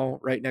Mao,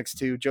 right next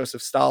to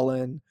Joseph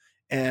Stalin.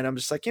 And I'm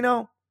just like, I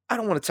don't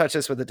want to touch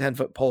this with a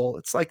 10-foot pole.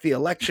 It's like the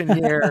election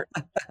year.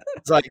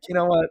 It's like, you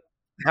know what?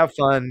 Have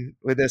fun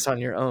with this on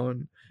your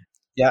own.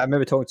 Yeah, I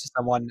remember talking to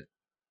someone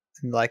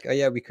and like, oh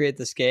yeah, we created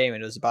this game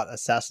and it was about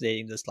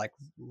assassinating this like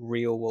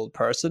real world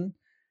person.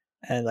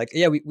 And like,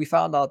 yeah, we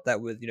found out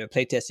that with,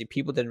 playtesting,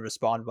 people didn't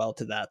respond well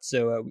to that.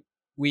 So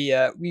we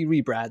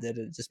rebranded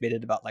and just made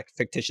it about like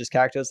fictitious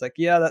characters. Like,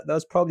 yeah, that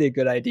was probably a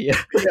good idea.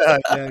 Yeah.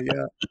 I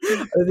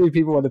don't think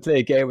people want to play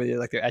a game where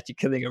like they're actually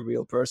killing a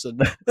real person.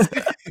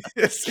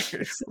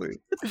 Seriously.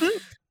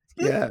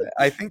 Yeah,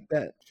 I think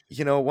that,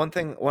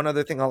 one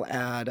other thing I'll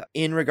add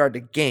in regard to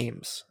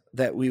games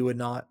that we would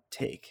not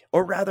take,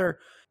 or rather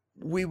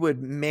we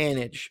would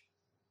manage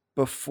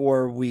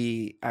before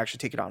we actually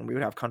take it on. We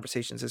would have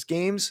conversations as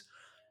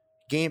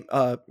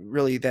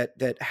really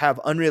that have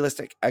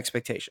unrealistic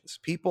expectations.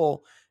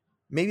 People,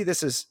 maybe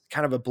this is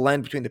kind of a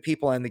blend between the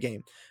people and the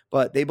game,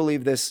 but they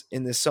believe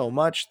in this so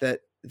much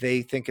that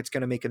they think it's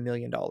going to make $1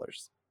 million.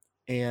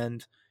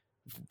 And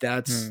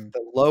that's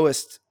the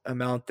lowest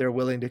amount they're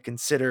willing to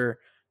consider.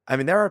 I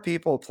mean, there are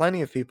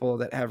plenty of people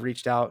that have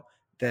reached out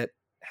that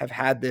have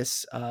had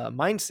this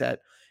mindset,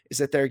 is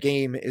that their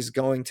game is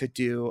going to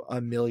do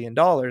 $1 million.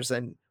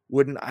 And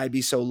wouldn't I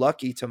be so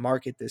lucky to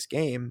market this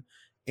game?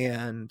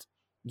 And,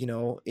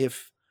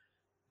 if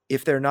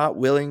they're not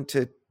willing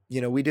to,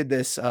 we did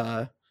this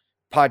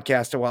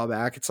podcast a while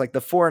back. It's like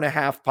the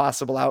 4.5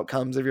 possible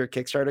outcomes of your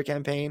Kickstarter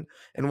campaign.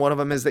 And one of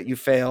them is that you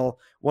fail.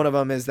 One of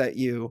them is that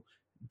you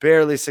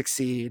barely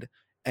succeed.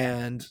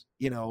 And,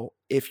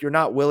 if you're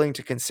not willing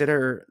to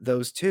consider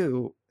those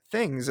two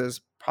things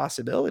as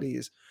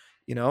possibilities,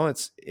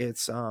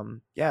 it's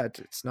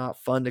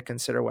not fun to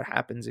consider what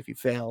happens if you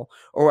fail,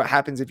 or what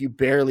happens if you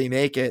barely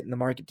make it and the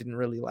market didn't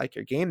really like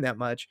your game that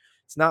much.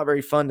 It's not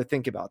very fun to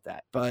think about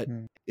that, but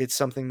it's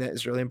something that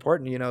is really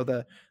important.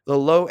 The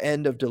low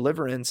end of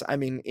Deliverance. I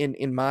mean,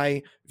 in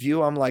my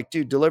view, I'm like,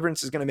 dude,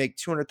 Deliverance is going to make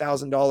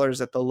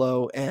 $200,000 at the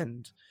low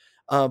end.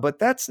 But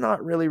that's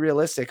not really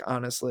realistic,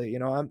 honestly.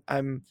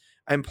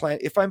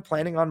 If I'm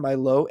planning on my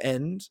low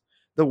end,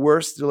 the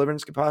worst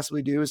Deliverance could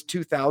possibly do is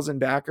 2,000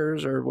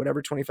 backers or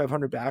whatever,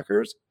 2,500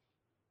 backers.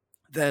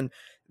 Then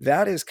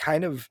that is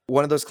kind of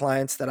one of those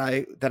clients that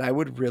I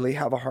would really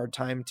have a hard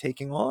time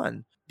taking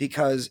on,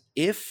 because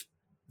if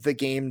the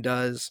game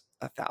does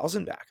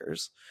 1,000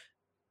 backers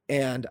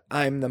and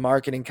I'm the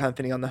marketing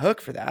company on the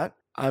hook for that,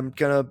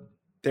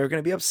 they're going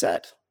to be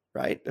upset,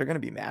 right? They're going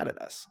to be mad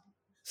at us.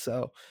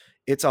 So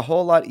it's a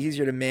whole lot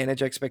easier to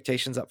manage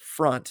expectations up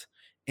front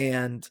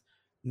and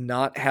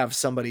not have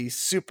somebody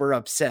super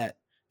upset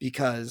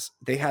because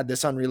they had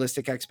this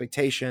unrealistic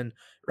expectation,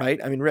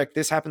 right? I mean, Rick,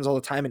 this happens all the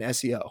time in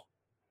SEO,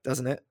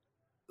 doesn't it?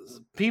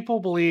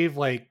 People believe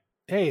like,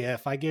 hey,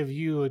 if I give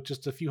you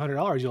just a few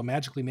 $100s, you'll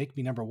magically make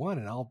me number one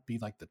and I'll be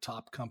like the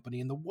top company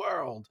in the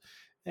world.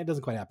 And it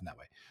doesn't quite happen that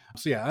way.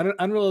 So yeah,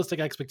 unrealistic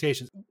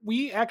expectations.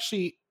 We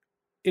actually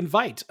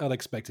invite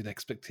unexpected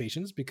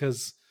expectations,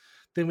 because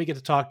then we get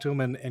to talk to them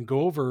and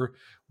go over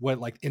what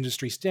like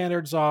industry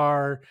standards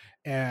are,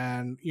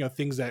 and, you know,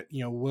 things that,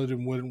 you know, would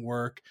and wouldn't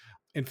work.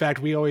 In fact,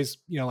 we always,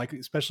 you know, like,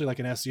 especially like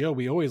in SEO,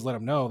 we always let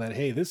them know that,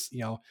 hey, this,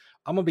 you know,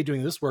 I'm going to be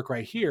doing this work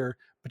right here,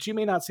 but you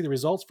may not see the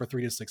results for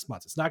 3 to 6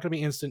 months. It's not going to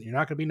be instant. You're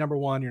not going to be number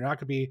one. You're not going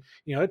to be,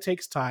 you know, it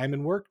takes time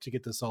and work to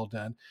get this all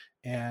done.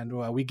 And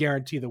we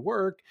guarantee the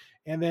work.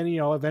 And then, you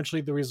know,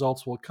 eventually the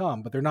results will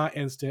come, but they're not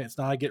instant. It's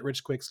not a get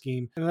rich quick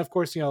scheme. And then, of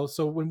course, you know,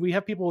 so when we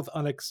have people with,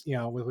 you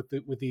know,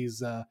 with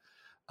these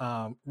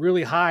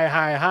really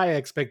high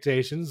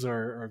expectations,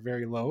 or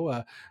very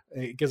low,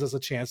 it gives us a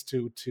chance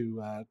to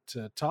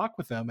talk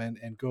with them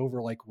and go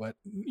over like what,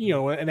 you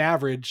know, an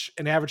average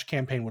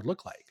campaign would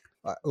look like.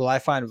 Well, I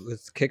find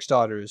with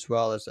Kickstarter as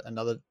well as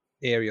another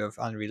area of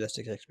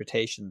unrealistic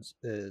expectations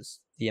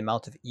is the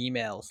amount of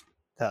emails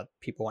that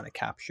people want to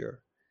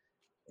capture.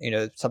 You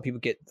know, some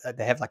people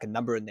they have like a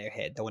number in their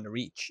head they want to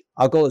reach.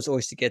 Our goal is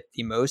always to get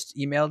the most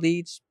email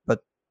leads,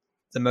 but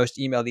the most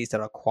email leads that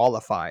are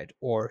qualified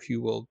or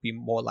who will be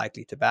more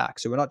likely to back.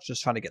 So we're not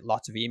just trying to get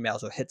lots of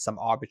emails or hit some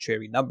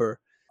arbitrary number.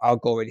 Our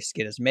goal really is to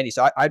get as many.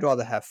 So I'd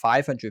rather have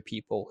 500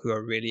 people who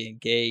are really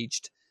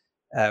engaged,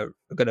 are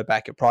going to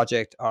back your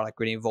project, are like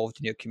really involved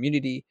in your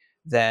community,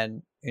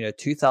 than, you know,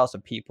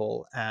 2,000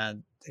 people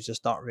and they're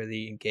just not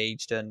really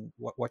engaged in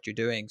what you're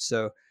doing.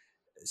 So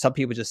some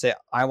people just say,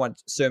 I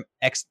want some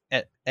X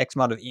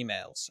amount of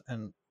emails.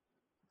 And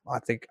I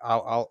think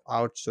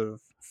our sort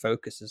of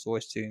focus is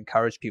always to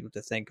encourage people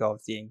to think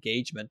of the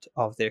engagement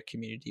of their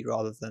community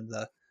rather than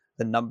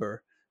the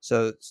number.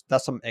 So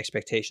that's some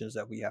expectations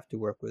that we have to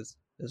work with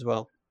as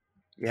well.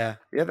 Yeah,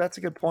 that's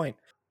a good point.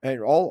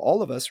 And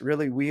all of us,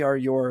 really, we are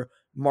your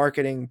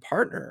marketing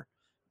partner,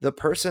 the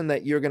person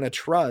that you're going to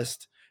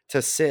trust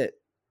to sit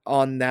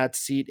on that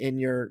seat in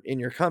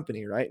your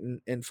company, right?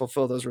 And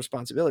fulfill those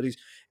responsibilities.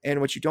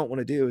 And what you don't want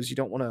to do is you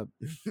don't want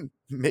to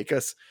make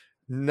us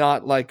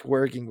not like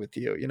working with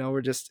you. You know,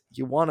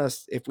 you want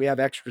us, if we have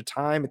extra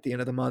time at the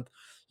end of the month,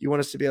 you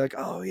want us to be like,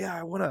 oh yeah,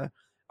 I want to,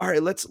 all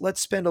right,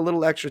 let's spend a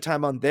little extra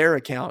time on their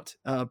account,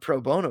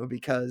 pro bono,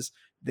 because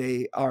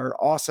they are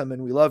awesome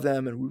and we love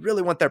them and we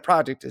really want their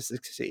project to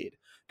succeed.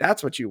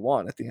 That's what you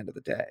want at the end of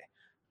the day.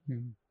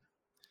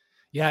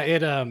 Yeah,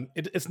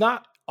 it's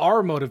not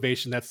our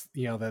motivation. That's,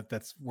 you know,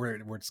 that's where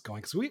it's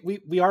going. Because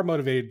we are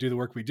motivated to do the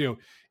work we do.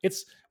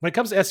 It's when it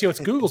comes to SEO, it's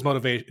Google's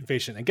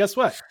motivation. And guess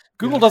what?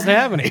 Google doesn't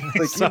have any.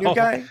 Like, so, new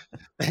guy.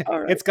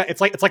 All right.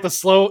 It's like the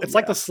slow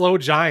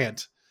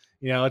giant.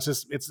 You know,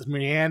 it's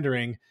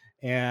meandering,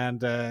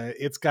 and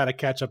it's got to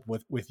catch up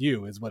with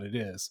you, is what it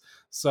is.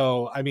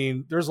 So I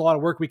mean, there's a lot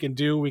of work we can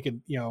do. We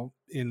can, you know,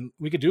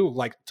 we could do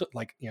like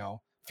you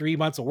know, 3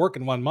 months of work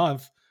in 1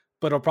 month.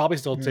 But it'll probably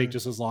still take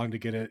just as long to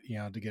get it, you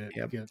know, to get it.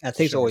 Yep. And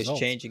things are always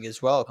changing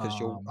as well, because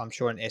I'm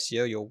sure in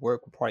SEO your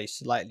work will probably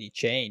slightly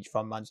change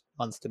from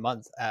month to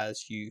month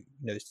as you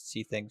know,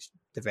 see things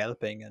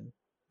developing and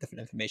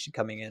different information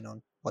coming in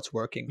on what's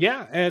working.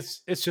 Yeah, and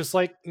it's just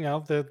like, you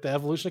know, the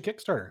evolution of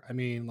Kickstarter. I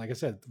mean, like I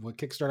said, what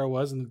Kickstarter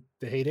was in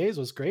the heydays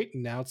was great,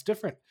 and now it's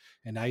different.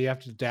 And now you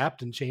have to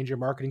adapt and change your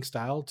marketing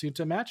style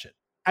to match it.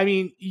 I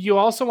mean, you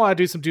also want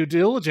to do some due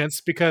diligence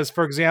because,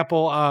 for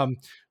example,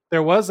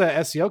 there was a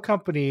SEO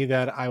company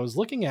that I was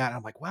looking at.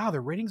 I'm like, wow,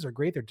 their ratings are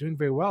great. They're doing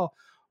very well.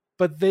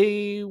 But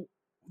the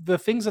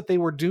things that they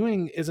were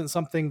doing isn't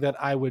something that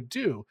I would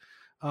do.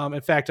 In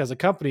fact, as a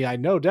company, I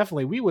know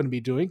definitely we wouldn't be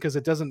doing, because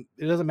it doesn't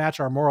match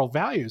our moral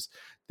values.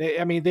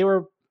 They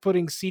were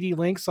putting CD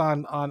links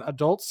on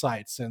adult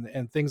sites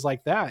and things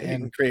like that. You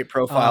and can create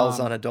profiles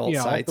on adult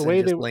sites the way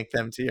and just link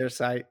them to your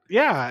site.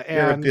 Yeah.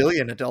 There are 1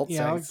 billion adult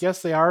sites.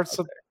 Yes, they are.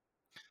 So,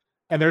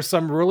 and there's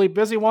some really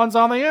busy ones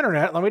on the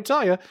internet, let me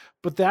tell you,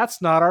 but that's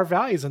not our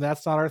values and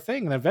that's not our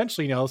thing. And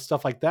eventually, you know,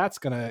 stuff like that's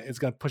gonna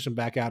push them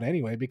back out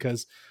anyway,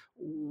 because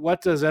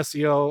what does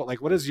SEO,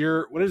 like, what does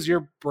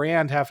your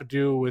brand have to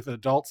do with an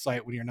adult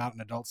site when you're not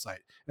an adult site?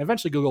 And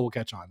eventually Google will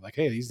catch on, like,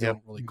 hey, these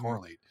don't really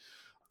correlate.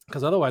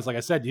 Because otherwise, like I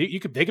said, they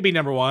could be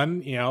number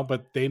one, you know,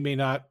 but they may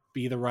not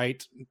be the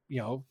right,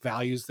 you know,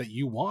 values that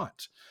you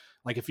want.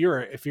 Like if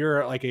you're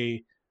like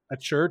a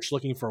church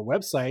looking for a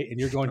website and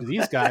you're going to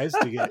these guys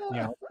to get, you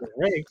know,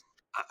 ranked,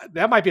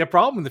 that might be a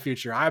problem in the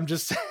future. I'm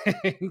just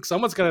saying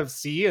someone's going to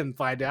see and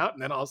find out,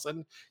 and then all of a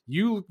sudden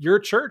your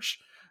church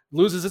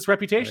loses its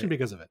reputation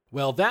because of it.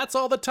 Well, that's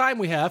all the time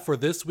we have for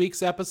this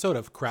week's episode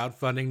of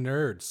Crowdfunding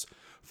Nerds.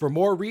 For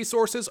more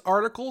resources,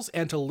 articles,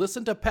 and to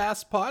listen to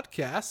past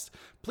podcasts,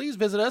 please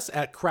visit us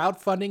at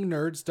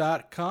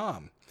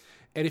crowdfundingnerds.com.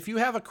 And if you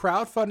have a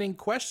crowdfunding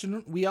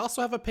question, we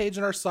also have a page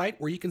on our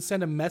site where you can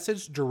send a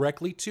message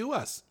directly to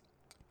us.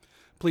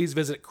 Please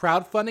visit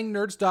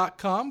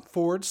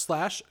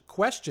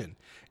crowdfundingnerds.com/question.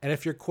 And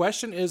if your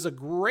question is a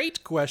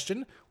great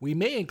question, we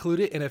may include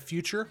it in a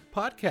future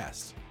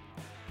podcast.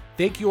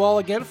 Thank you all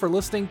again for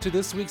listening to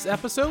this week's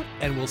episode,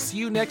 and we'll see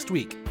you next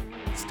week.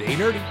 Stay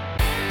nerdy.